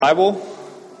Bible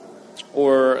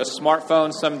or a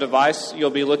smartphone, some device, you'll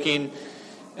be looking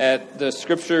at the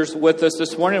scriptures with us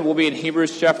this morning. We'll be in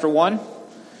Hebrews chapter 1.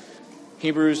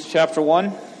 Hebrews chapter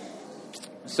 1.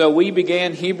 So we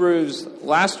began Hebrews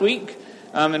last week,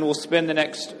 and we'll spend the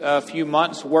next few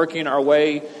months working our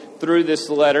way through this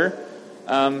letter.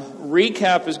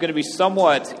 Recap is going to be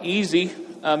somewhat easy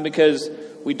because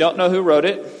we don't know who wrote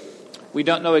it. We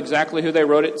don't know exactly who they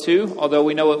wrote it to, although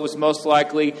we know it was most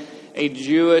likely a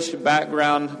Jewish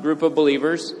background group of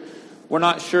believers. We're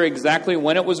not sure exactly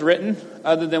when it was written,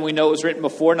 other than we know it was written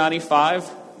before 95,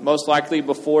 most likely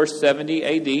before 70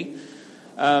 A.D.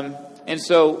 And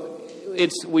so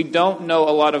we don't know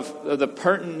a lot of the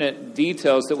pertinent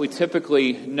details that we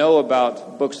typically know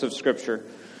about books of Scripture.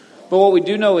 But what we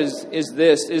do know is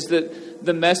that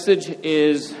the message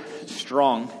is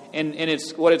strong, and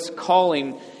it's what it's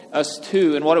calling us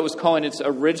to, and what it was calling its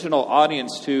original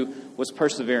audience to was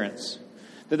perseverance.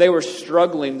 That they were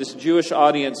struggling, this Jewish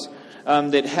audience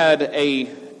that had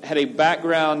a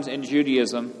background in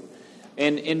Judaism.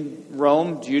 And in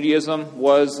Rome, Judaism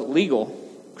was legal.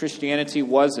 Christianity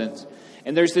wasn't.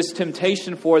 And there's this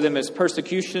temptation for them as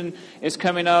persecution is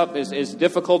coming up, as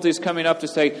difficulty is coming up, to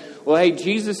say, well, hey,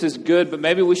 Jesus is good, but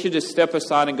maybe we should just step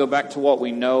aside and go back to what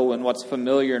we know and what's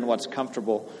familiar and what's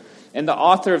comfortable. And the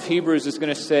author of Hebrews is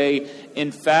going to say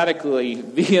emphatically,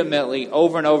 vehemently,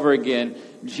 over and over again,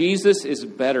 Jesus is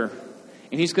better.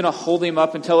 And he's going to hold him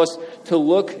up and tell us to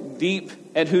look deep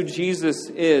at who Jesus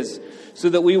is so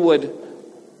that we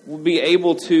would be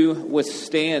able to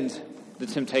withstand the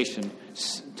temptation,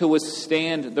 to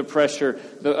withstand the pressure,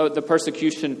 the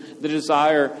persecution, the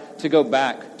desire to go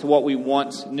back to what we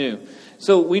once knew.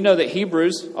 So we know that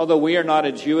Hebrews, although we are not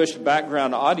a Jewish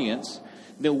background audience,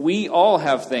 that we all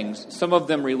have things, some of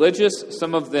them religious,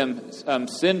 some of them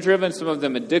sin-driven, some of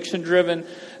them addiction-driven,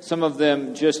 some of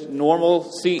them just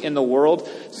normalcy in the world,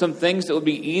 some things that would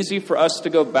be easy for us to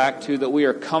go back to, that we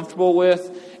are comfortable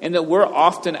with, and that we're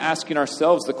often asking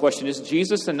ourselves the question, is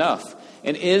Jesus enough?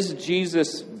 And is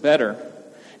Jesus better?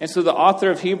 And so the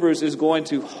author of Hebrews is going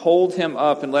to hold him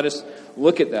up and let us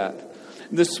look at that.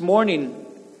 This morning,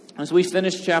 as we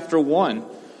finish chapter 1,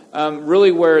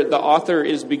 really where the author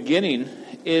is beginning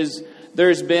is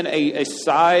there's been a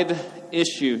side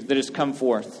issue that has come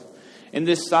forth. And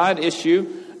this side issue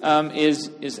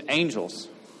is angels.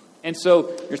 And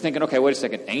so you're thinking, okay, wait a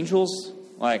second, angels?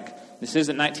 Like, this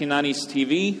isn't 1990s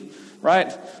TV,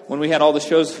 right? When we had all the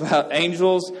shows about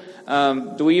angels,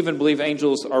 do we even believe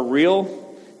angels are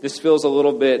real? This feels a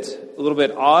little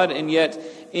bit odd, and yet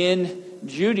in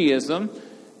Judaism,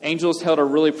 angels held a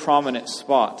really prominent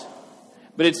spot.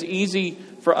 But it's easy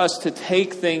for us to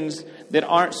take things that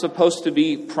aren't supposed to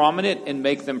be prominent and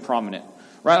make them prominent,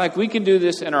 right? Like we can do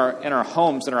this in our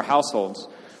homes, in our households,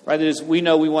 right? That is, we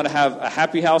know we want to have a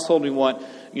happy household. We want,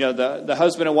 the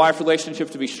husband and wife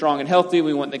relationship to be strong and healthy.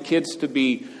 We want the kids to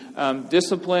be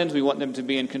disciplined. We want them to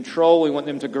be in control. We want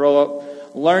them to grow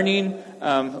up learning,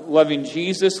 loving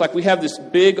Jesus. Like we have this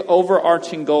big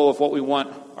overarching goal of what we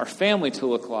want our family to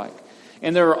look like.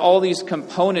 And there are all these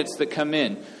components that come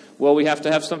in. Well, we have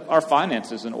to have our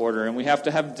finances in order, and we have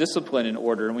to have discipline in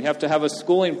order, and we have to have a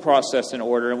schooling process in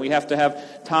order, and we have to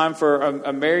have time for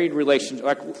a married relationship,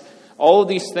 like all of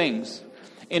these things.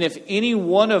 And if any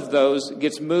one of those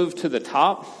gets moved to the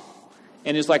top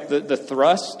and is like the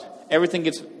thrust, everything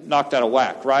gets knocked out of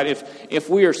whack, right? If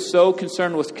we are so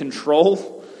concerned with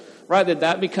control, right,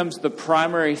 that becomes the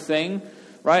primary thing,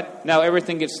 right? Now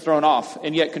everything gets thrown off,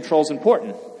 and yet control is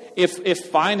important. If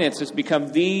finances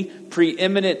become the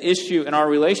preeminent issue in our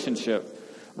relationship,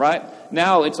 right?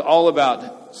 Now it's all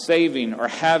about saving or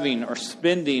having or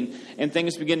spending, and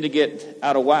things begin to get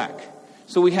out of whack.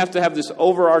 So we have to have this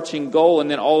overarching goal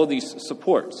and then all of these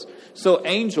supports. So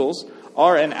angels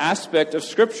are an aspect of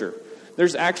Scripture.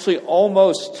 There's actually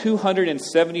almost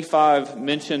 275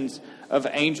 mentions of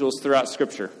angels throughout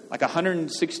Scripture, like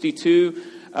 162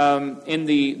 in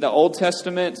the Old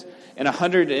Testament, and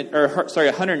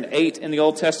 108 in the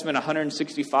Old Testament,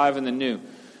 165 in the New.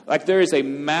 Like there is a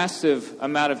massive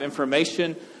amount of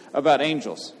information about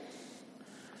angels.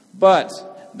 But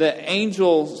the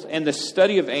angels and the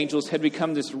study of angels had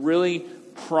become this really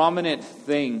prominent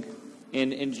thing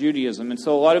in Judaism. And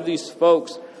so a lot of these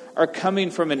folks are coming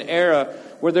from an era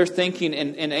where they're thinking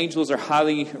and angels are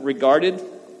highly regarded.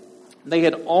 They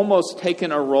had almost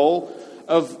taken a role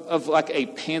of like a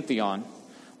pantheon,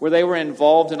 where they were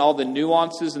involved in all the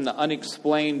nuances and the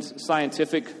unexplained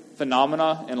scientific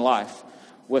phenomena in life,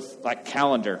 with like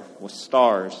calendar, with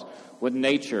stars, with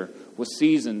nature, with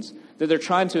seasons, that they're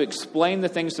trying to explain the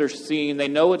things they're seeing. They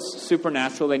know it's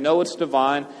supernatural, they know it's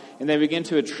divine, and they begin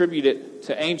to attribute it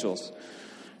to angels.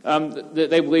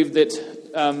 They believed that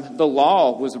the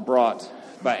law was brought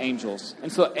by angels.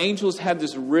 And so angels had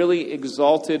this really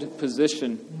exalted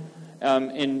position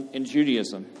in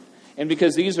Judaism. And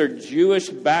because these are Jewish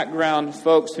background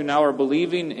folks who now are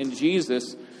believing in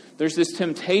Jesus, there's this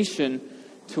temptation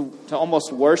to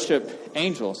almost worship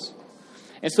angels.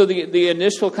 And so the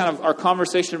initial kind of our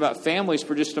conversation about families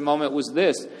for just a moment was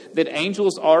this, that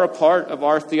angels are a part of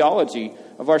our theology,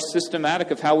 of our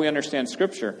systematic of how we understand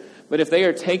Scripture. But if they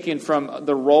are taken from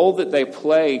the role that they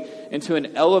play into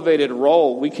an elevated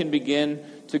role, we can begin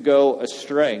to go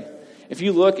astray. If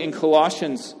you look in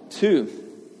Colossians 2,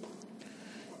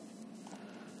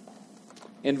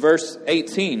 in verse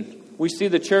 18, we see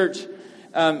the church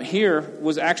here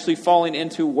was actually falling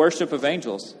into worship of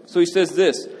angels. So he says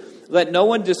this, "Let no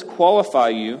one disqualify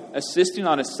you, insisting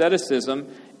on asceticism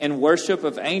and worship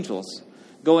of angels,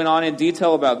 going on in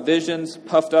detail about visions,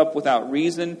 puffed up without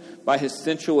reason by his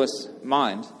sensuous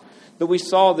mind." That we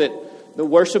saw that the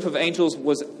worship of angels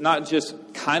was not just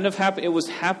kind of happening, it was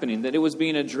happening, that it was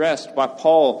being addressed by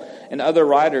Paul and other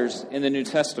writers in the New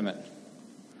Testament.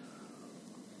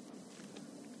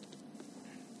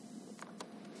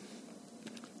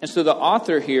 And so the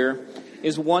author here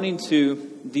is wanting to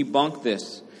debunk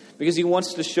this, because he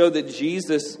wants to show that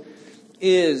Jesus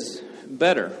is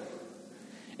better.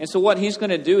 And so what he's going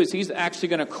to do is he's actually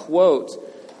going to quote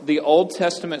the Old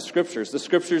Testament scriptures, the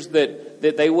scriptures that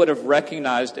they would have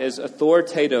recognized as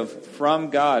authoritative from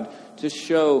God, to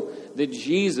show that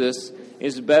Jesus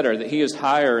is better, that he is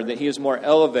higher, that he is more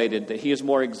elevated, that he is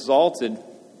more exalted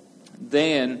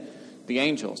than the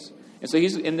angels. And so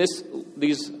he's in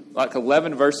these like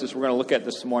 11 verses we're going to look at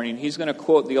this morning, he's going to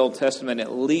quote the Old Testament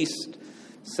at least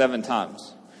 7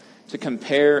 times to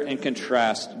compare and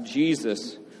contrast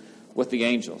Jesus with the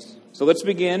angels. So let's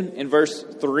begin in verse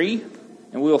 3,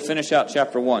 and we will finish out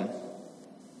chapter 1.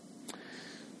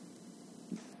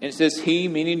 And it says, "He,"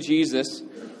 meaning Jesus,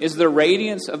 "is the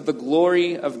radiance of the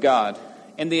glory of God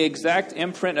and the exact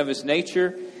imprint of his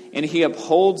nature, and he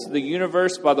upholds the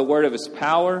universe by the word of his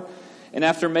power. And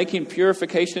after making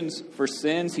purifications for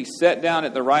sins, he sat down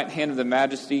at the right hand of the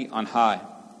Majesty on high.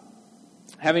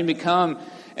 Having become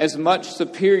as much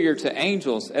superior to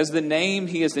angels as the name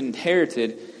he has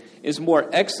inherited is more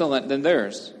excellent than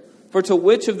theirs. For to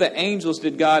which of the angels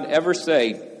did God ever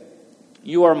say,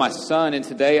 'You are my son, and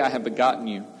today I have begotten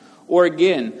you'? Or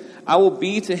again, 'I will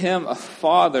be to him a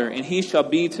father, and he shall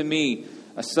be to me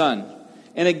a son'?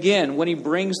 And again, when he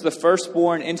brings the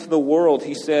firstborn into the world,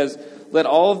 he says, 'Let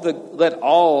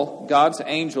all God's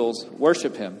angels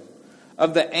worship him.'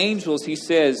 Of the angels, he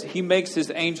says, 'He makes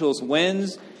his angels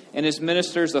winds and his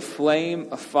ministers a flame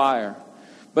of fire.'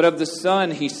 But of the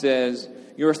Son, he says,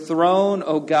 'Your throne,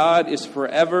 O God, is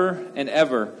forever and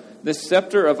ever. The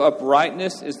scepter of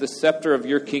uprightness is the scepter of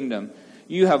your kingdom.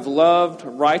 You have loved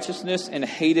righteousness and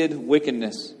hated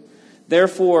wickedness.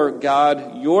 Therefore,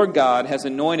 God, your God, has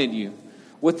anointed you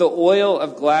with the oil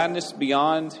of gladness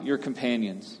beyond your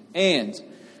companions. And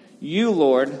you,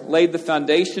 Lord, laid the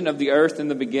foundation of the earth in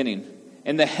the beginning,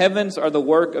 and the heavens are the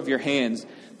work of your hands.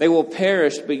 They will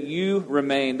perish, but you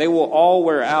remain. They will all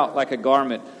wear out like a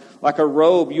garment. Like a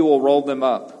robe, you will roll them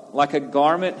up. Like a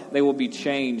garment, they will be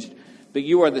changed. But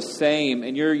you are the same,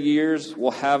 and your years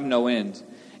will have no end.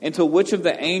 And to which of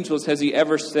the angels has he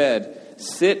ever said,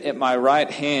 'Sit at my right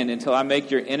hand until I make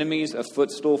your enemies a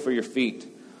footstool for your feet'?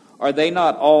 Are they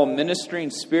not all ministering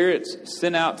spirits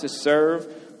sent out to serve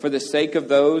for the sake of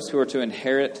those who are to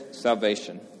inherit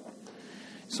salvation?"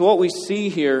 So what we see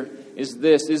here is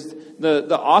this, is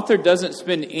the author doesn't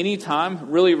spend any time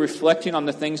really reflecting on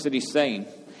the things that he's saying.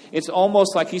 It's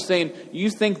almost like he's saying, you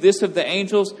think this of the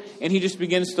angels, and he just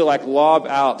begins to like lob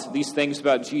out these things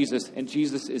about Jesus, and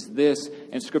Jesus is this,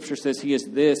 and Scripture says he is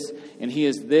this, and he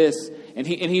is this, and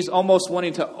he's almost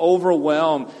wanting to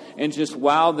overwhelm and just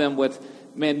wow them with,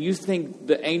 man, you think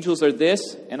the angels are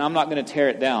this, and I'm not going to tear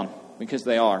it down, because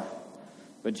they are.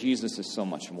 But Jesus is so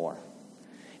much more.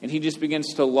 And he just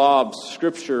begins to lob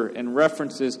Scripture and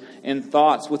references and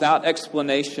thoughts without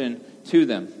explanation to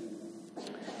them.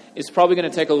 It's probably going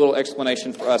to take a little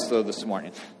explanation for us, though, this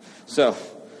morning. So,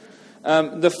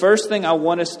 the first thing I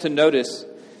want us to notice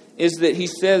is that he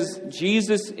says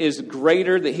Jesus is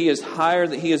greater, that he is higher,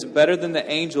 that he is better than the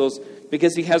angels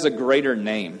because he has a greater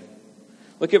name.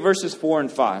 Look at verses 4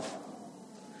 and 5.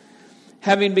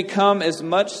 Having become as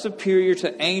much superior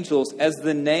to angels as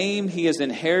the name he has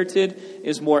inherited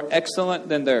is more excellent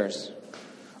than theirs.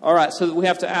 All right, so we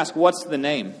have to ask, what's the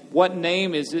name? What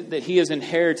name is it that he has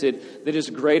inherited that is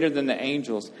greater than the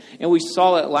angels? And we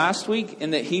saw it last week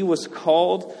in that he was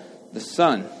called the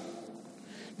Son.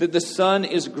 That the Son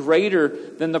is greater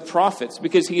than the prophets.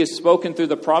 Because he has spoken through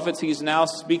the prophets, he is now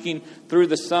speaking through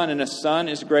the Son. And a son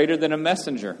is greater than a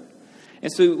messenger.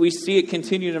 And so we see it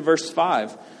continued in verse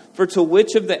 5. For to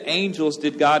which of the angels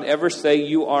did God ever say,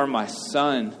 you are my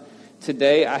Son?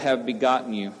 Today I have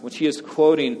begotten you. Which he is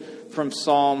quoting from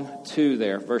Psalm 2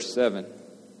 there, verse 7.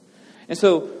 And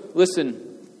so, listen,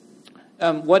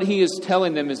 what he is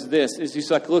telling them is this. Is he's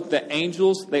like, look, the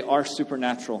angels, they are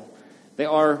supernatural. They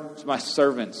are my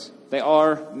servants. They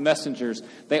are messengers.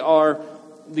 They are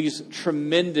these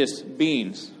tremendous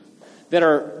beings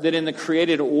that in the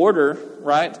created order,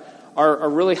 right, are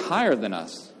really higher than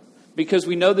us. Because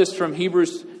we know this from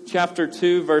Hebrews chapter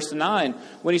 2, verse 9,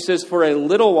 when he says, for a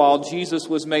little while Jesus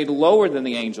was made lower than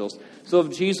the angels. So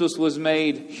if Jesus was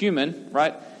made human,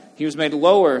 right, he was made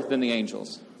lower than the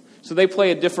angels. So they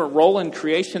play a different role in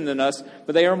creation than us,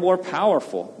 but they are more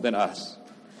powerful than us.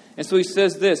 And so he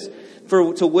says this,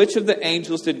 for to which of the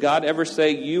angels did God ever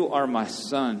say, you are my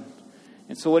Son?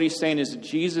 And so what he's saying is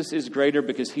Jesus is greater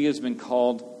because he has been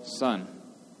called Son.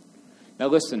 Now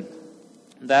listen,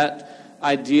 that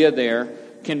idea there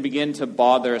can begin to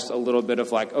bother us a little bit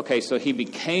of like, okay, so he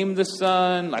became the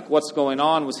Son. Like, what's going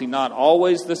on? Was he not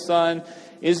always the Son?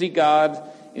 Is he God?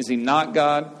 Is he not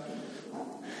God?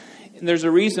 And there's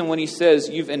a reason when he says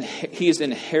he has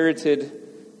inherited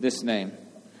this name.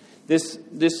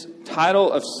 This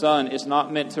title of Son is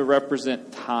not meant to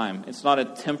represent time. It's not a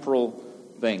temporal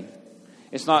thing.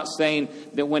 It's not saying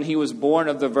that when he was born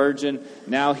of the virgin,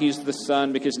 now he's the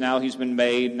Son because now he's been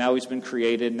made, now he's been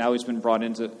created, now he's been brought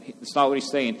into... It's not what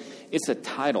he's saying. It's a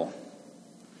title.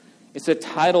 It's a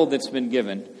title that's been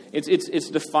given. It's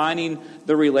defining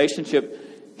the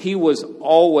relationship. He was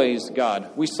always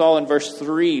God. We saw in verse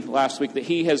 3 last week that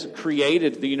he has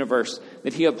created the universe,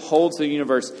 that he upholds the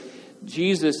universe.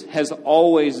 Jesus has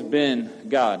always been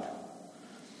God.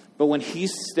 But when he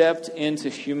stepped into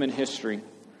human history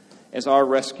as our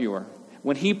rescuer,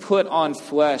 when he put on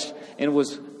flesh and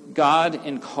was God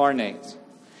incarnate,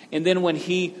 and then when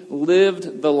he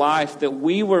lived the life that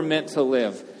we were meant to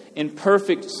live in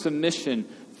perfect submission,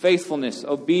 faithfulness,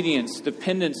 obedience,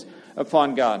 dependence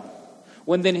upon God,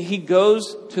 when then he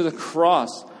goes to the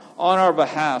cross on our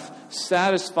behalf,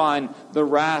 satisfying the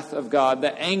wrath of God,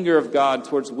 the anger of God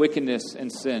towards wickedness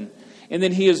and sin. And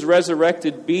then he is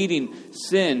resurrected, beating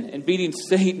sin and beating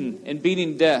Satan and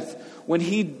beating death. When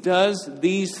he does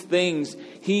these things,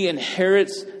 he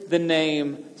inherits the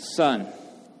name Son.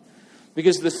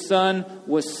 Because the Son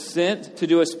was sent to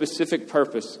do a specific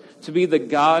purpose, to be the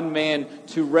God-man,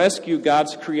 to rescue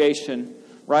God's creation,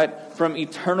 right, from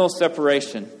eternal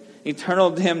separation,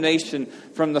 eternal damnation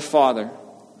from the Father.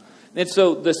 And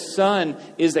so the Son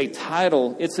is a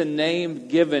title, it's a name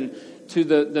given to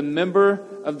the member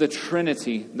of the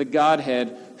Trinity, the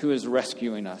Godhead, who is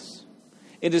rescuing us.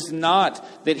 It is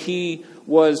not that he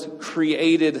was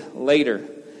created later,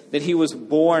 that he was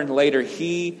born later.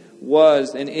 He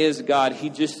was and is God. He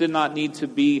just did not need to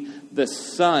be the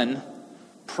Son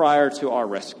prior to our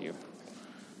rescue.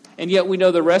 And yet we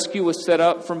know the rescue was set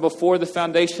up from before the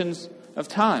foundations of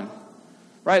time,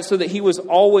 right? So that he was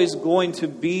always going to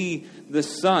be the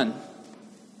Son.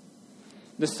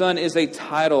 The Son is a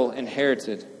title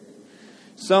inherited.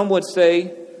 Some would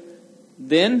say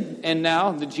then and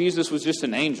now that Jesus was just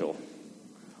an angel,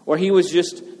 or he was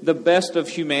just the best of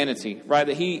humanity, right?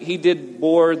 That he did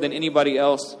more than anybody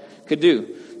else could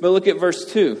do. But look at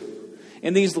verse 2.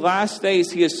 In these last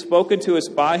days he has spoken to us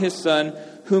by his Son,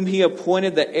 whom he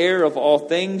appointed the heir of all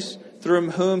things,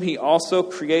 through whom he also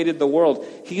created the world.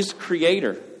 He's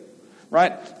creator,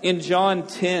 right? In John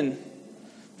 10,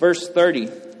 verse 30,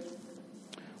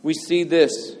 we see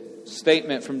this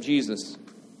statement from Jesus.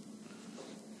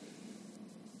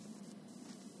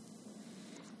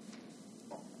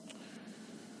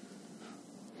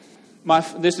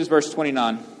 This is verse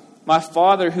 29. My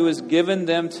Father who has given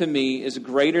them to me is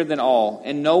greater than all,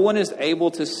 and no one is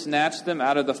able to snatch them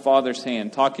out of the Father's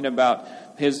hand. Talking about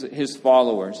his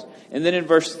followers. And then in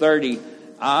verse 30,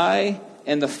 I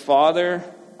and the Father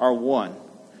are one.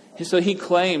 So he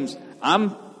claims,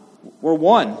 we're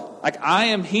one. Like I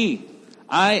am he.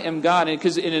 I am God. And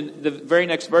because in the very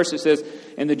next verse it says,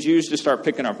 and the Jews just start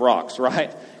picking up rocks,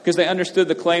 right? Because they understood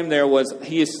the claim there was,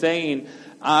 he is saying,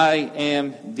 I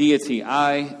am deity.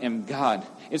 I am God.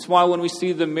 It's why when we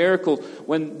see the miracle,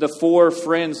 when the four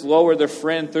friends lower their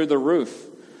friend through the roof,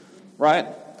 right?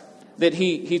 That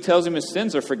he tells him his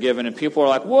sins are forgiven. And people are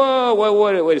like,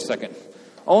 whoa, wait a second.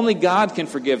 Only God can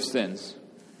forgive sins.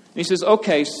 And he says,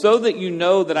 okay, so that you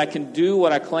know that I can do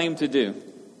what I claim to do,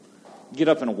 get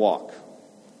up and walk.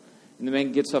 And the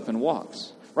man gets up and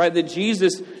walks. right? That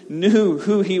Jesus knew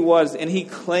who he was and he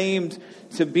claimed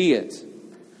to be it.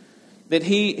 That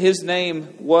his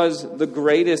name was the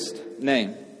greatest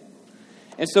name.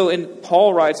 And so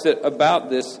Paul writes that about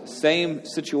this same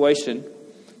situation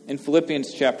in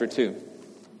Philippians chapter 2.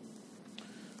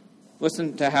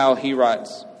 Listen to how he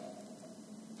writes.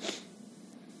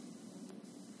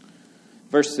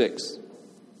 Verse 6.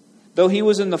 Though he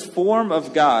was in the form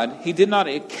of God, he did not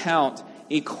account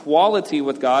equality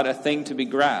with God a thing to be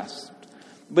grasped.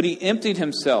 But he emptied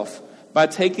himself by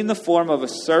taking the form of a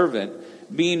servant,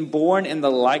 being born in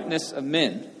the likeness of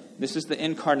men. This is the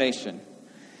incarnation.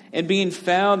 And being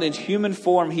found in human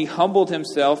form, he humbled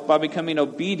himself by becoming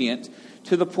obedient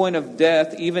to the point of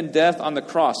death, even death on the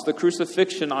cross, the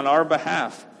crucifixion on our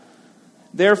behalf.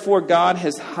 Therefore God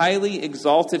has highly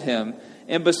exalted him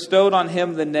and bestowed on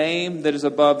him the name that is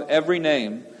above every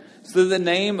name, so that the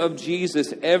name of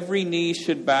Jesus every knee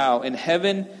should bow in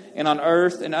heaven and on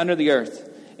earth and under the earth,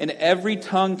 and every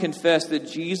tongue confess that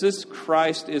Jesus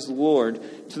Christ is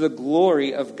Lord, to the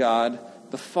glory of God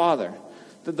the Father.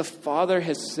 That the Father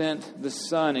has sent the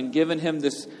Son and given him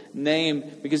this name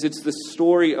because it's the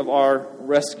story of our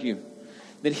rescue.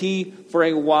 That he, for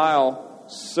a while,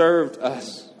 served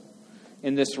us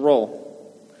in this role.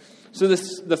 So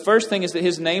the first thing is that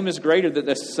his name is greater, that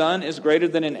the Son is greater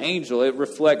than an angel. It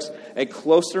reflects a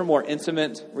closer, more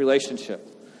intimate relationship.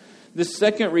 The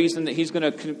second reason that he's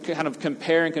going to kind of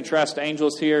compare and contrast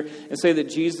angels here and say that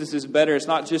Jesus is better, it's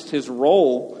not just his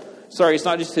role. Sorry, it's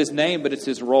not just his name, but it's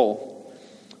his role.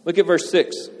 Look at verse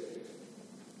 6.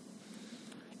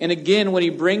 And again, when he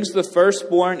brings the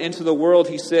firstborn into the world,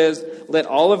 he says, let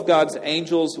all of God's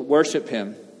angels worship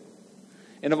him.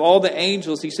 And of all the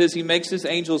angels, he says he makes his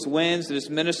angels winds and his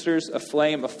ministers a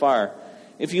flame of fire.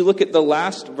 If you look at the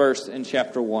last verse in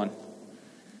chapter 1.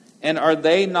 And are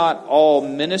they not all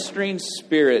ministering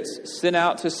spirits sent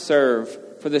out to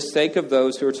serve for the sake of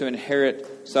those who are to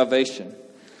inherit salvation?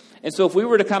 And so if we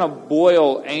were to kind of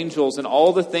boil angels and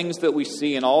all the things that we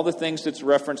see and all the things that's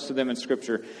referenced to them in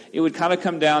Scripture, it would kind of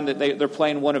come down that they're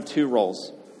playing one of two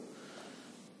roles.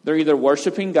 They're either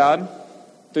worshiping God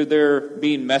through their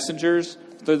being messengers,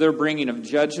 through their bringing of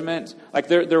judgment. Like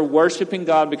they're worshiping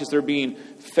God because they're being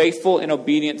faithful and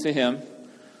obedient to him,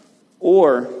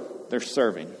 or they're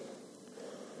serving.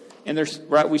 And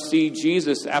we see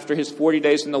Jesus after his 40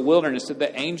 days in the wilderness that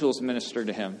the angels minister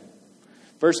to him.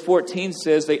 Verse 14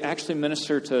 says they actually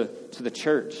minister to the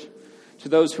church, to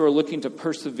those who are looking to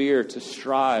persevere, to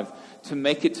strive, to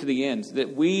make it to the end.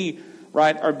 That we,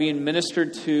 are being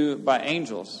ministered to by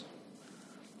angels.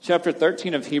 Chapter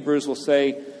 13 of Hebrews will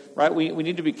say, we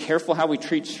need to be careful how we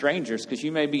treat strangers because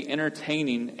you may be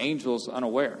entertaining angels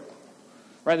unaware.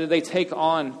 That they take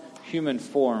on human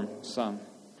form some.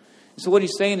 So what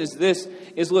he's saying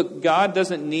is look, God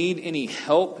doesn't need any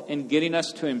help in getting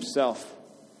us to himself.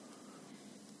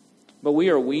 But we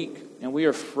are weak, and we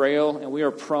are frail, and we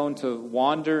are prone to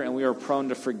wander, and we are prone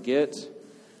to forget,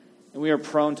 and we are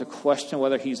prone to question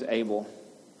whether he's able.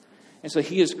 And so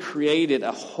he has created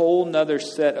a whole nother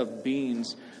set of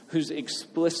beings whose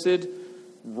explicit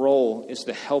role is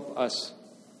to help us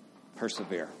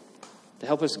persevere, to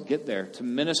help us get there, to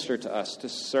minister to us, to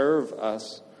serve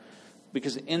us,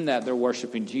 because in that they're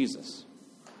worshiping Jesus.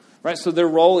 So their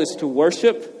role is to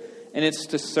worship, and it's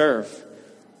to serve.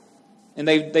 And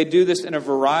they do this in a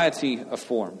variety of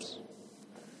forms.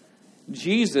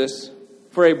 Jesus,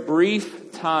 for a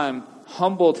brief time,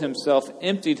 humbled himself,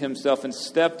 emptied himself, and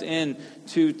stepped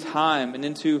into time and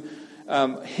into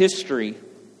history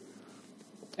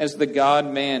as the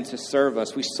God-man to serve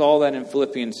us. We saw that in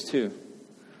Philippians 2.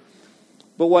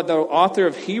 But what the author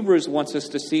of Hebrews wants us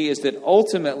to see is that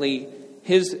ultimately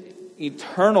his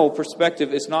eternal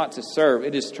perspective is not to serve,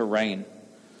 it is to reign.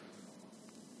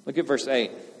 Look at verse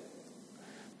 8.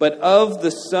 But of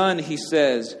the Son, he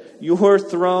says, your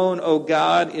throne, O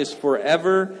God, is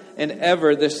forever and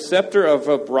ever. The scepter of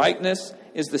uprightness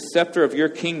is the scepter of your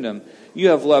kingdom. You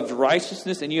have loved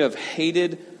righteousness and you have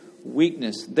hated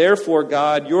weakness. Therefore,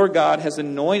 God, your God, has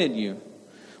anointed you.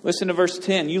 Listen to verse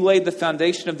 10. You laid the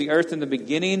foundation of the earth in the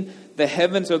beginning. The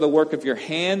heavens are the work of your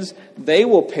hands. They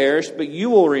will perish, but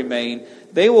you will remain.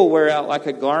 They will wear out like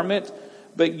a garment,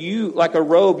 but you, like a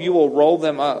robe, you will roll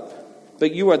them up.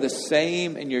 But you are the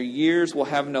same, and your years will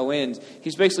have no end.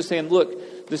 He's basically saying,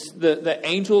 look, the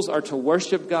angels are to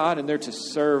worship God, and they're to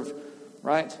serve,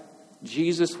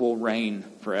 Jesus will reign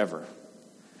forever.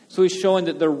 So he's showing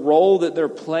that the role that they're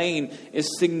playing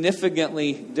is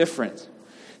significantly different.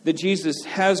 That Jesus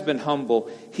has been humble,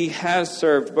 he has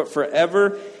served, but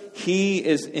forever he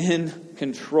is in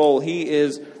control. He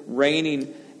is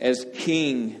reigning as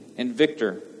king and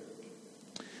victor.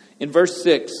 In verse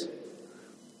 6, it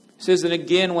says, and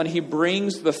again, when he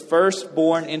brings the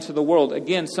firstborn into the world.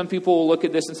 Again, some people will look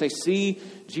at this and say, see,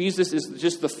 Jesus is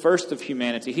just the first of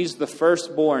humanity. He's the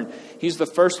firstborn. He's the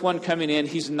first one coming in.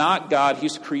 He's not God.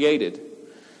 He's created.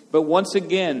 But once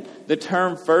again, the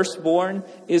term firstborn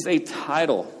is a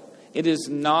title. It is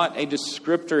not a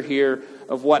descriptor here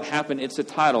of what happened. It's a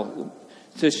title.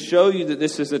 To show you that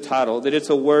this is a title, that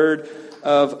it's a word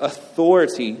of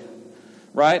authority,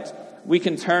 right? We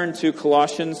can turn to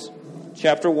Colossians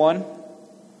chapter 1,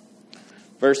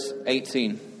 verse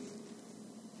 18.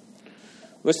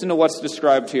 Listen to what's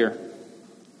described here.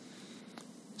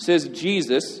 It says,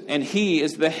 Jesus, and he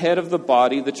is the head of the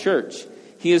body, the church.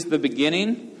 He is the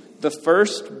beginning, the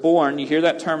firstborn, you hear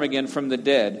that term again, from the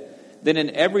dead. Then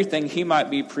in everything he might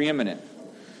be preeminent.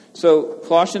 So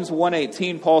Colossians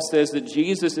 1:18, Paul says that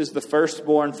Jesus is the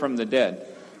firstborn from the dead,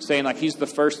 saying like he's the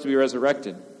first to be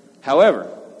resurrected.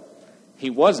 However, he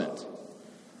wasn't.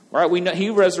 Right? We know he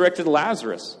resurrected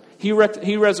Lazarus. He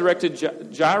resurrected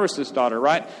Jairus' daughter,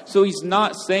 right? So he's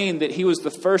not saying that he was the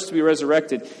first to be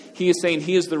resurrected. He is saying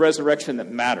he is the resurrection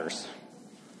that matters.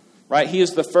 Right? He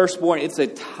is the firstborn. It's a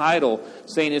title,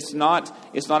 saying it's not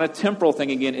a temporal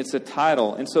thing again, it's a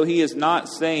title. And so he is not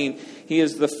saying he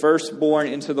is the firstborn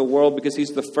into the world because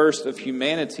he's the first of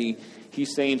humanity.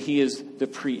 He's saying he is the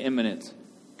preeminent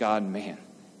God-man.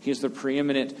 He is the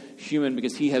preeminent human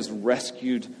because he has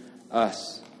rescued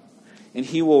us. And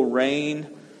he will reign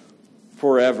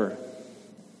forever.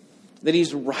 That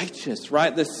he's righteous,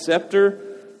 right? The scepter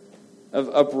of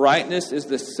uprightness is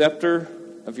the scepter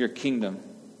of your kingdom.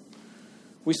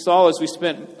 We saw as we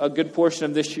spent a good portion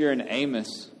of this year in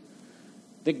Amos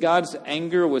that God's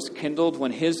anger was kindled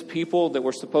when his people that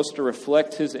were supposed to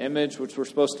reflect his image, which were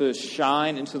supposed to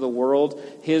shine into the world,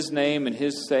 his name and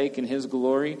his sake and his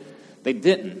glory, they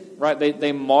didn't, right?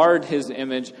 They marred his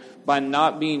image by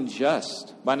not being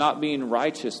just, by not being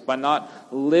righteous, by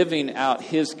not living out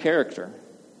his character.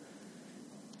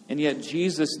 And yet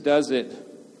Jesus does it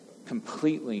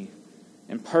completely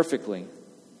and perfectly.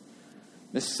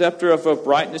 The scepter of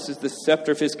uprightness is the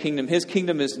scepter of his kingdom. His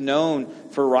kingdom is known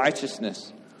for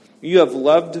righteousness. You have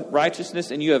loved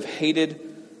righteousness and you have hated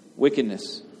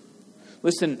wickedness.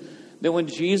 Listen, that when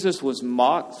Jesus was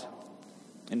mocked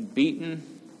and beaten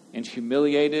and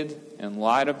humiliated and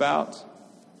lied about,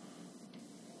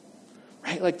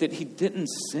 right, like that he didn't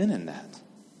sin in that.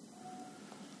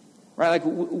 Right, like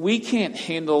we can't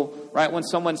handle, right, when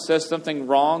someone says something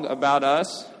wrong about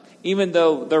us, even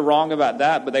though they're wrong about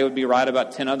that, but they would be right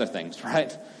about 10 other things, right?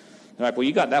 They're like, well,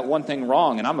 you got that one thing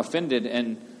wrong, and I'm offended.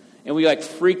 And we like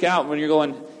freak out when you're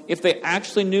going, if they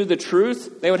actually knew the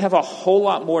truth, they would have a whole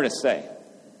lot more to say.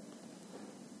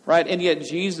 Right? And yet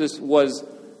Jesus was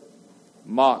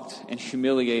mocked and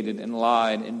humiliated and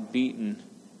lied and beaten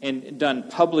and done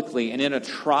publicly and in a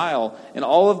trial and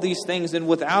all of these things and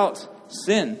without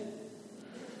sin.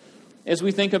 As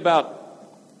we think about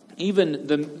even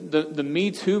the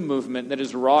Me Too movement that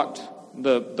has rocked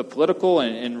the political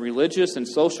and religious and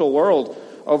social world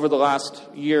over the last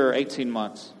year, 18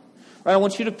 months. Right? I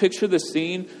want you to picture the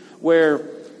scene where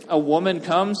a woman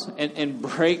comes and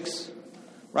breaks,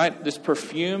 right, this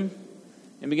perfume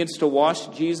and begins to wash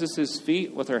Jesus'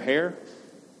 feet with her hair.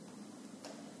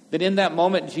 That in that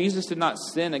moment, Jesus did not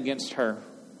sin against her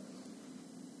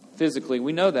physically.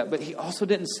 We know that. But he also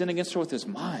didn't sin against her with his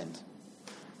mind.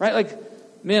 Right?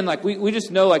 Like, men, like we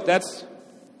just know like that's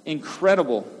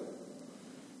incredible.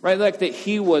 Right? Like that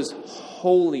he was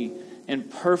holy and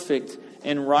perfect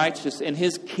and righteous, and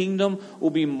his kingdom will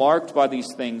be marked by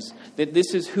these things. That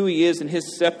this is who he is, and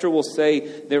his scepter will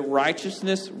say that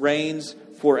righteousness reigns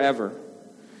forever.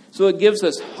 So it gives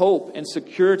us hope and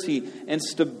security and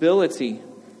stability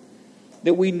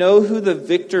that we know who the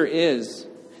victor is.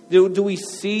 Do we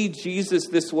see Jesus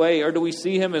this way, or do we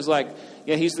see him as like,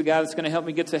 yeah, he's the guy that's going to help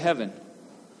me get to heaven?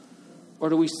 Or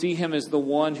do we see him as the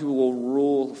one who will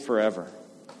rule forever,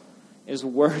 is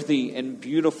worthy and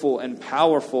beautiful and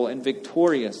powerful and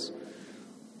victorious?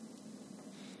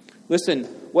 Listen,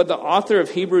 what the author of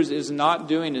Hebrews is not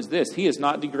doing is this. He is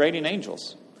not degrading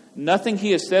angels. Nothing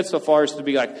he has said so far is to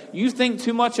be like, you think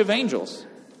too much of angels.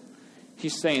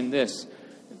 He's saying this.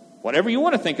 Whatever you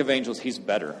want to think of angels, he's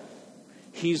better.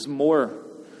 He's more.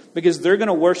 Because they're going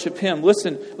to worship him.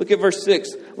 Listen, look at verse 6.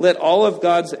 Let all of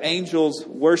God's angels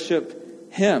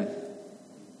worship him.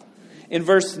 In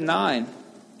verse 9,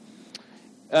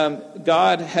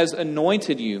 God has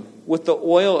anointed you with the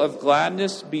oil of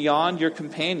gladness beyond your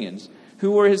companions.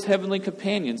 Who were his heavenly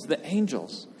companions? The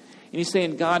angels. And he's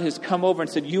saying God has come over and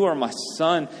said, you are my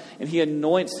son. And he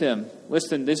anoints him.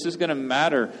 Listen, this is going to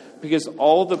matter because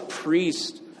all the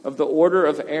priests of the order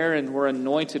of Aaron were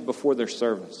anointed before their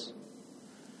service.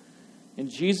 And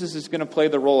Jesus is going to play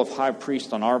the role of high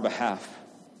priest on our behalf,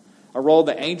 a role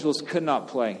the angels could not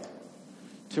play,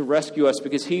 to rescue us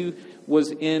because he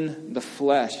was in the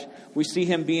flesh. We see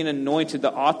him being anointed.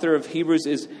 The author of Hebrews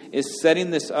is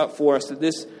setting this up for us, that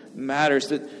this matters,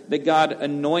 that God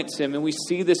anoints him. And we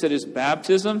see this at his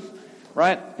baptism,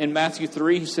 right? In Matthew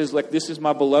 3, he says, like, this is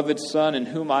my beloved Son in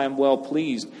whom I am well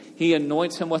pleased. He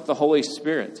anoints him with the Holy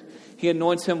Spirit. He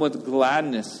anoints him with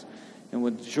gladness and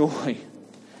with joy.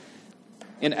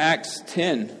 In Acts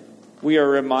 10, we are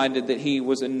reminded that he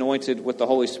was anointed with the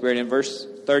Holy Spirit in verse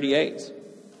 38.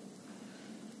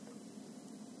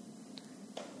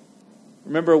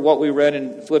 Remember what we read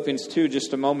in Philippians 2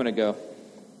 just a moment ago.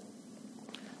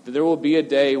 That there will be a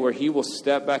day where he will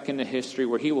step back into history,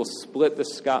 where he will split the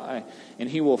sky, and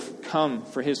he will come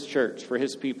for his church, for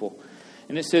his people.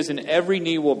 And it says, and every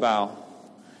knee will bow.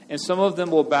 And some of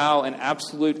them will bow in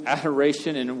absolute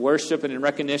adoration and in worship and in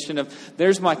recognition of,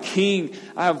 there's my King.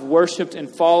 I have worshipped and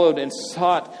followed and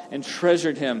sought and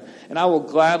treasured him. And I will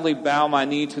gladly bow my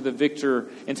knee to the victor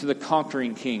and to the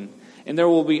conquering King. And there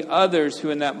will be others who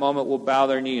in that moment will bow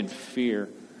their knee in fear.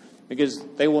 Because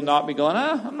they will not be going,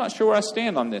 I'm not sure where I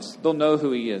stand on this. They'll know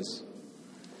who he is.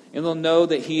 And they'll know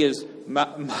that he is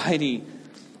mighty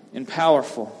and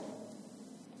powerful.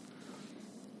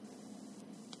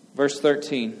 Verse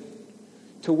 13.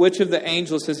 To which of the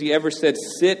angels has he ever said,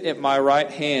 sit at my right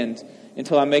hand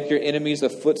until I make your enemies a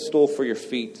footstool for your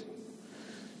feet?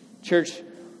 Church,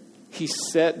 he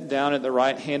sat down at the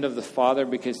right hand of the Father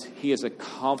because he has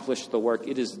accomplished the work.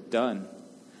 It is done.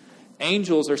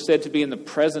 Angels are said to be in the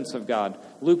presence of God.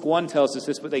 Luke 1 tells us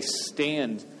this, but they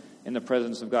stand in the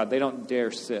presence of God. They don't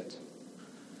dare sit.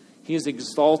 He is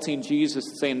exalting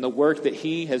Jesus, saying the work that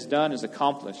he has done is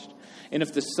accomplished. And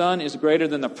if the Son is greater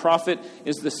than the prophet,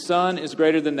 is the Son is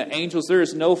greater than the angels, there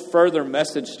is no further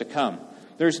message to come.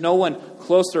 There is no one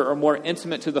closer or more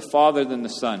intimate to the Father than the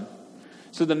Son.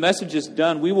 So the message is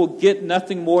done. We will get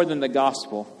nothing more than the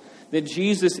gospel. That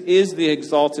Jesus is the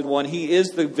exalted one. He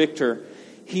is the victor.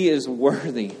 He is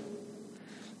worthy.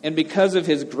 And because of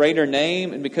his greater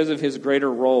name and because of his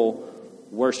greater role,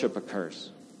 worship occurs.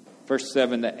 Verse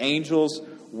 7, the angels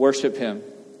worship him.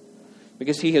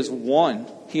 Because he has won.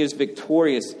 He is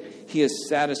victorious. He is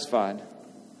satisfied.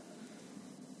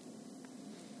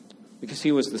 Because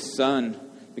he was the Son.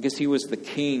 Because he was the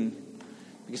King.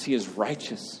 Because he is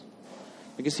righteous.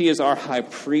 Because he is our high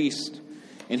priest.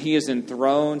 And he is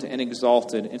enthroned and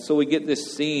exalted. And so we get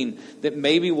this scene that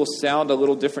maybe will sound a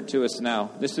little different to us now.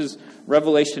 This is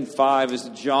Revelation 5 as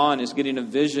John is getting a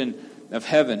vision of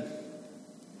heaven.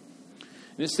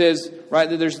 And it says, right,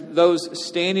 that there's those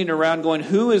standing around going,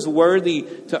 who is worthy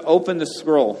to open the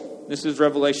scroll? This is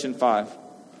Revelation 5.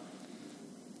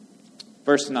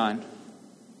 Verse 9.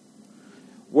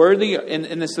 Worthy,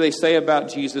 and this they say about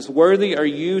Jesus, worthy are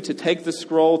you to take the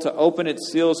scroll, to open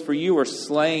its seals, for you are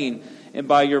slain, and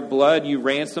by your blood you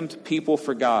ransomed people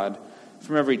for God,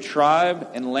 from every tribe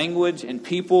and language and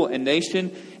people and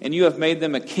nation, and you have made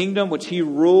them a kingdom which he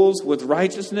rules with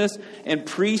righteousness, and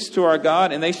priests to our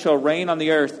God, and they shall reign on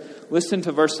the earth. Listen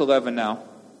to verse 11 now.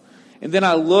 And then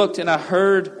I looked and I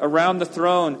heard around the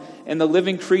throne and the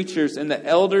living creatures and the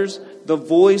elders the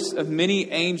voice of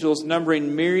many angels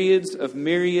numbering myriads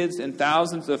and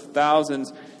thousands of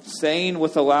thousands, saying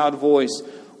with a loud voice,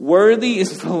 worthy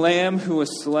is the Lamb who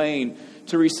was slain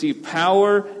to receive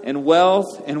power and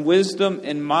wealth and wisdom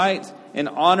and might and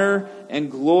honor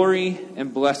and glory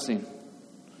and blessing.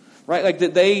 Right? Like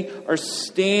that they are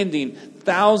standing,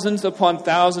 thousands upon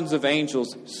thousands of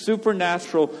angels,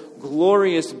 supernatural,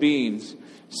 glorious beings,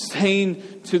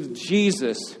 saying to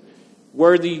Jesus,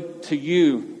 worthy to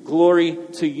you, glory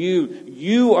to you.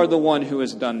 You are the one who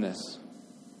has done this.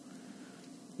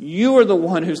 You are the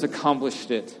one who's accomplished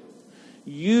it.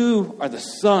 You are the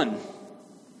Son.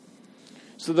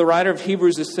 So the writer of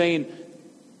Hebrews is saying,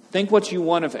 think what you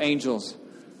want of angels,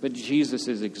 but Jesus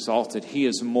is exalted. He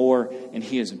is more and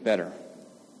he is better.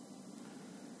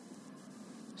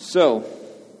 So,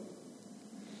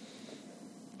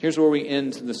 here's where we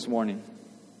end this morning.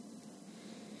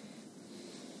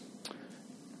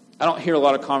 I don't hear a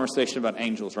lot of conversation about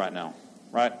angels right now,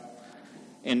 right?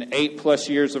 In 8+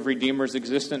 years of Redeemer's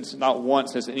existence, not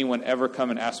once has anyone ever come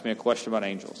and asked me a question about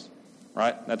angels,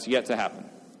 right? That's yet to happen.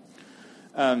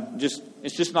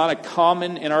 It's just not a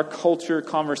common in our culture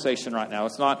conversation right now.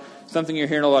 It's not something you're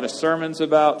hearing a lot of sermons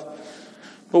about.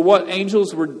 But what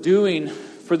angels were doing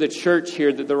for the church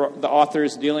here that the author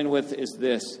is dealing with is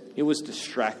this. It was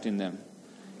distracting them.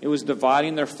 It was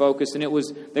dividing their focus, and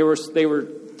they were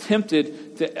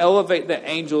tempted to elevate the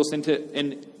angels and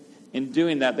in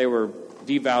doing that, they were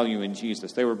devaluing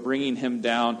Jesus. They were bringing him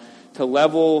down to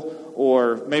level,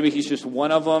 or maybe he's just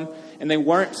one of them, and they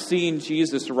weren't seeing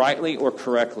Jesus rightly or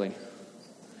correctly.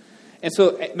 And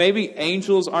so maybe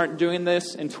angels aren't doing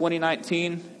this in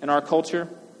 2019 in our culture,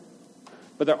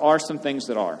 but there are some things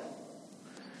that are.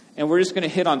 And we're just going to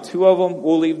hit on two of them.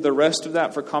 We'll leave the rest of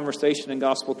that for conversation and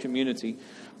gospel community.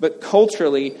 But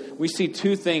culturally, we see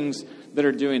two things that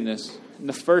are doing this. And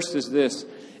the first is this,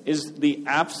 is the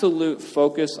absolute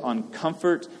focus on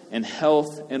comfort and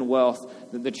health and wealth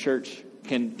that the church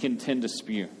can tend to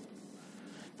spew.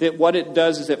 That what it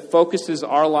does is it focuses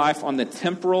our life on the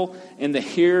temporal and the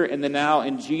here and the now,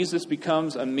 and Jesus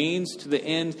becomes a means to the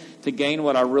end to gain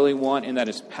what I really want, and that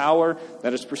is power,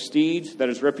 that is prestige, that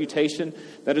is reputation,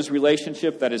 that is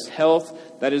relationship, that is health,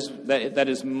 that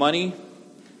is money,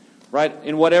 right?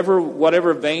 In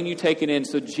whatever vein you take it in.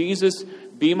 So Jesus,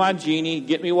 be my genie,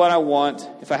 get me what I want.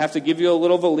 If I have to give you a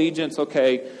little of allegiance,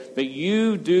 okay, but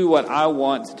you do what I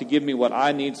want to give me what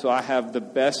I need so I have the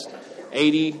best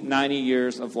 80, 90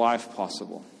 years of life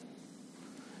possible.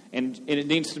 And it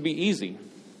needs to be easy.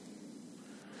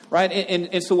 Right?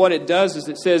 And so what it does is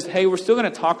it says, hey, we're still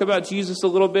going to talk about Jesus a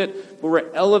little bit, but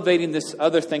we're elevating this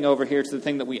other thing over here to the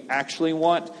thing that we actually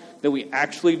want, that we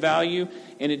actually value,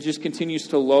 and it just continues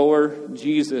to lower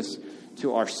Jesus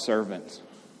to our servant.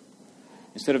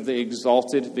 Instead of the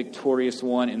exalted, victorious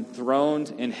one,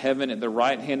 enthroned in heaven at the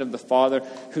right hand of the Father,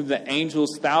 who the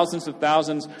angels, thousands of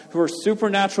thousands, who are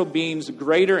supernatural beings,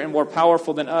 greater and more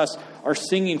powerful than us, are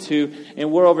singing to,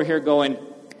 and we're over here going,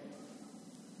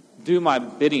 do my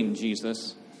bidding,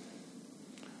 Jesus.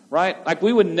 Right? Like,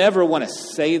 we would never want to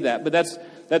say that, but that's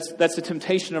the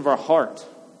temptation of our heart.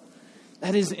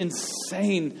 That is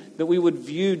insane that we would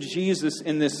view Jesus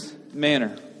in this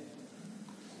manner.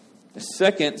 The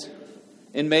second,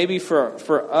 and maybe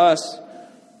for us,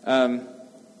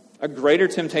 a greater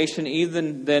temptation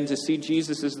even than to see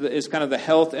Jesus as kind of the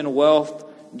health and wealth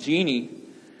genie,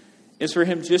 is for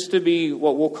him just to be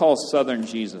what we'll call Southern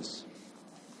Jesus.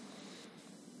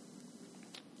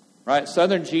 Right?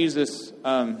 Southern Jesus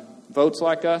votes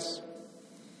like us,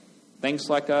 thinks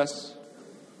like us,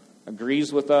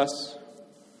 agrees with us.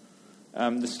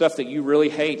 The stuff that you really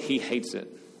hate, he hates it.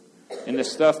 And the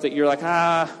stuff that you're like,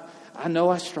 I know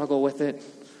I struggle with it,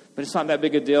 but it's not that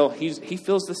big a deal. He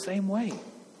feels the same way.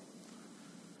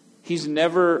 He's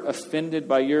never offended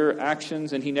by your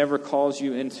actions, and he never calls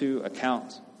you into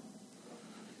account.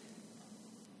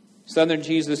 Southern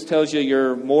Jesus tells you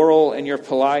you're moral and you're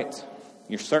polite.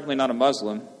 You're certainly not a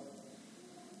Muslim,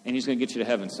 and he's going to get you to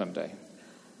heaven someday.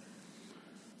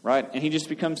 Right? And he just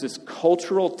becomes this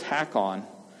cultural tack-on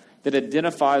that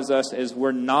identifies us as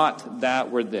we're not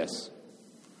that, we're this.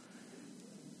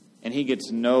 And he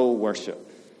gets no worship.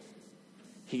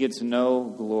 He gets no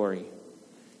glory.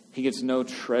 He gets no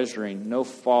treasuring, no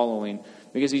following,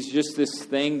 because he's just this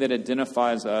thing that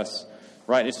identifies us,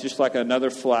 right? It's just like another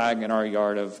flag in our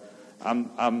yard of,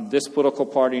 I'm this political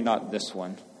party, not this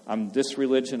one. I'm this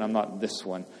religion, I'm not this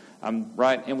one. I'm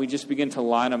right, and we just begin to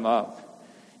line them up.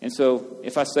 And so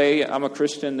if I say I'm a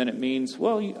Christian, then it means,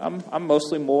 well, I'm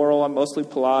mostly moral, I'm mostly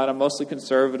polite, I'm mostly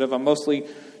conservative, I'm mostly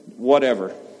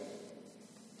whatever.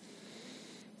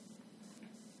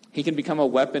 He can become a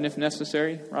weapon if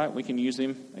necessary, right? We can use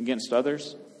him against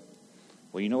others.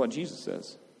 Well, you know what Jesus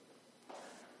says.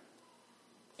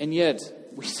 And yet,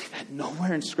 we see that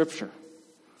nowhere in Scripture,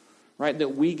 right?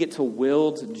 That we get to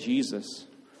wield Jesus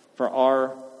for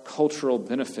our cultural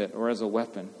benefit or as a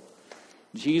weapon.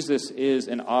 Jesus is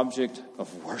an object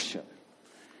of worship.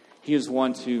 He is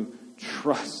one to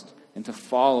trust and to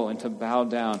follow and to bow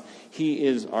down. He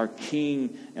is our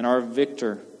King and our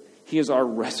victor. He is our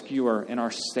rescuer and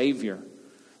our Savior,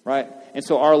 right? And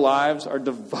so our lives are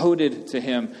devoted to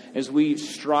him as we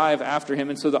strive after him.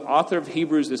 And so the author of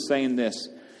Hebrews is saying this: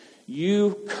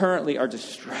 you currently are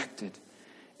distracted,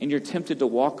 and you're tempted to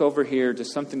walk over here to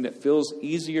something that feels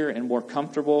easier and more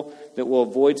comfortable, that will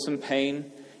avoid some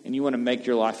pain, and you want to make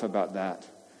your life about that.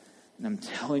 And I'm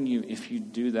telling you, if you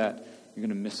do that, you're going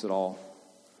to miss it all.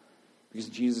 Because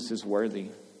Jesus is worthy,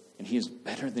 and he is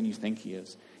better than you think he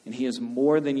is. And he is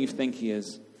more than you think he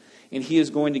is. And he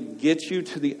is going to get you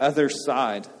to the other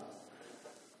side.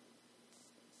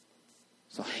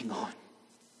 So hang on.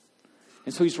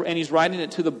 And so he's writing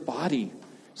it to the body,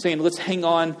 saying, let's hang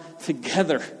on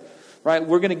together. Right?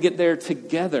 We're going to get there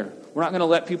together. We're not going to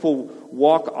let people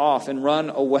walk off and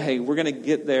run away. We're going to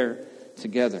get there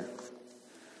together.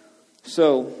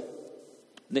 So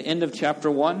the end of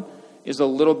chapter 1 is a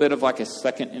little bit of like a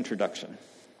second introduction.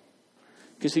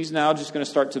 Because he's now just going to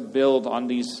start to build on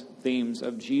these themes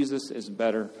of Jesus is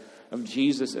better, of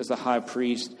Jesus as a high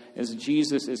priest, as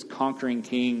Jesus as conquering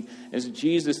king, as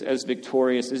Jesus as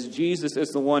victorious, as Jesus as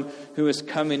the one who is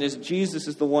coming, as Jesus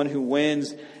is the one who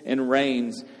wins and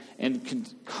reigns, and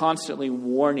constantly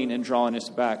warning and drawing us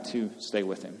back to stay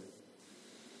with him.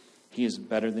 He is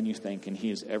better than you think, and he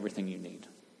is everything you need.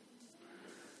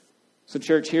 So,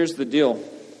 church, here's the deal.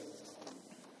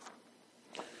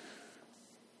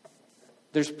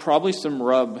 There's probably some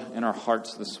rub in our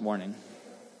hearts this morning,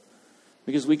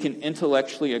 because we can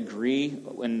intellectually agree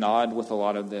and nod with a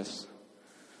lot of this.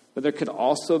 But there could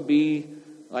also be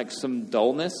like some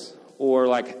dullness, or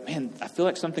like, man, I feel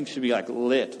like something should be like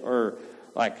lit or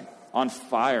like on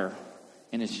fire,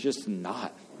 and it's just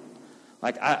not.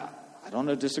 Like, I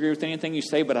don't disagree with anything you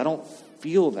say, but I don't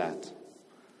feel that.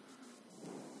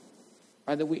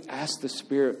 Right? That we ask the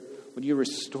Spirit, would you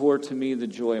restore to me the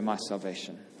joy of my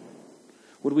salvation?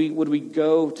 Would we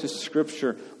go to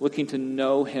Scripture looking to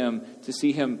know him, to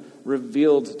see him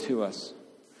revealed to us?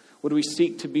 Would we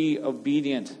seek to be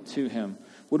obedient to him?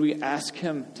 Would we ask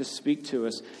him to speak to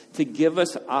us, to give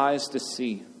us eyes to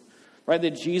see? Right?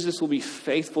 That Jesus will be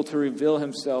faithful to reveal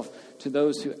himself to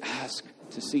those who ask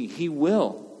to see. He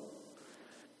will.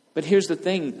 But here's the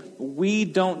thing. We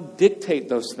don't dictate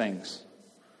those things.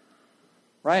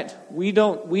 Right? We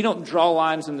don't draw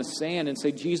lines in the sand and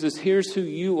say, Jesus, here's who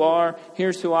you are.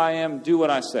 Here's who I am. Do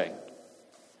what I say.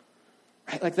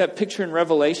 Right? Like that picture in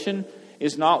Revelation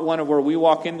is not one of where we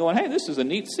walk in going, hey, this is a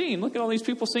neat scene. Look at all these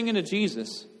people singing to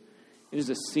Jesus. It is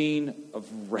a scene of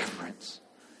reverence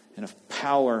and of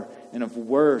power and of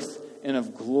worth and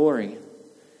of glory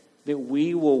that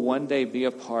we will one day be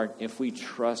a part if we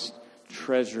trust,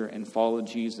 treasure, and follow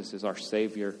Jesus as our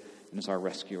Savior and as our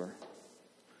rescuer.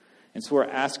 And so we're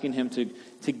asking him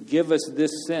to give us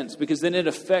this sense, because then it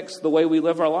affects the way we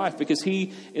live our life, because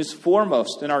he is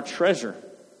foremost in our treasure.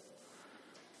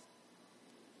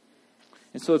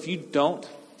 And so if you don't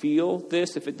feel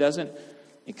this, if it doesn't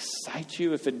excite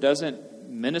you, if it doesn't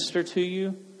minister to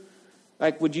you,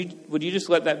 like would you just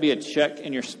let that be a check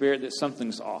in your spirit that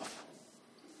something's off?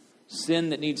 Sin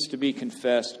that needs to be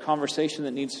confessed, conversation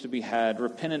that needs to be had,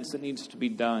 repentance that needs to be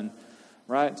done,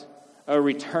 right?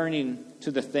 Returning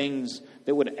to the things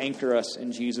that would anchor us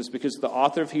in Jesus. Because the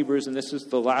author of Hebrews, and this is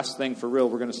the last thing for real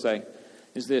we're going to say,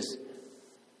 is this: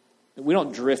 we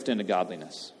don't drift into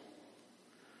godliness.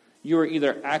 You are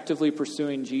either actively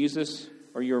pursuing Jesus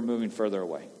or you are moving further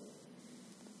away.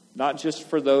 Not just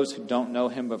for those who don't know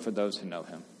him, but for those who know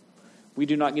him. We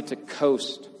do not get to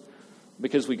coast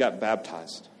because we got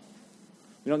baptized.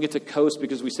 We don't get to coast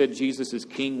because we said Jesus is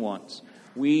king once.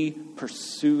 We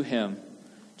pursue him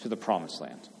to the promised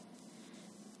land.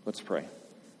 Let's pray.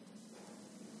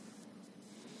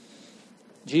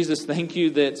 Jesus, thank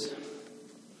you that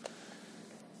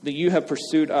you have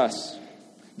pursued us,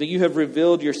 that you have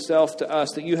revealed yourself to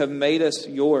us, that you have made us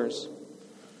yours.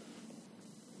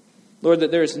 Lord,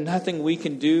 that there is nothing we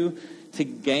can do to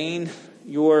gain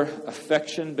your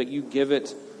affection, but you give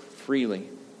it freely.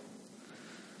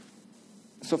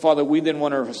 So, Father, we then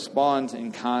want to respond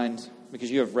in kind, because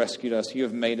you have rescued us, you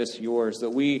have made us yours, that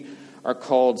we are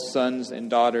called sons and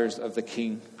daughters of the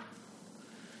King.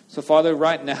 So, Father,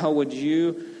 right now, would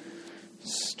you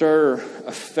stir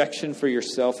affection for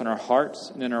yourself in our hearts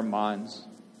and in our minds?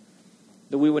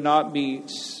 That we would not be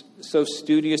so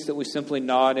studious that we simply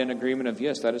nod in agreement of,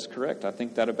 yes, that is correct, I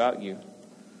think that about you.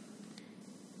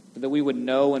 But that we would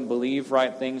know and believe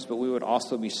right things, but we would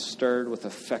also be stirred with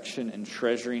affection and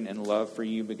treasuring and love for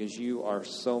you, because you are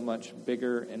so much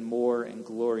bigger and more and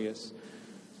glorious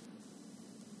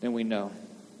than we know.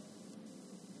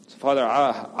 So, Father,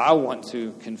 I want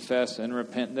to confess and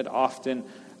repent that often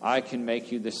I can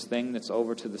make you this thing that's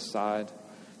over to the side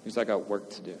because I got work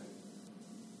to do.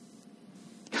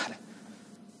 God,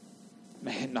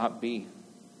 may it not be.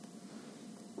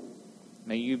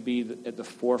 May you be at the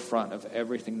forefront of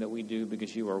everything that we do,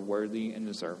 because you are worthy and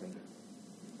deserving.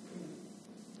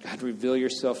 God, reveal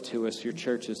yourself to us. Your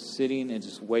church is sitting and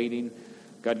just waiting.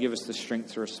 God, give us the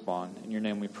strength to respond. In your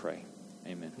name we pray.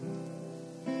 Amen.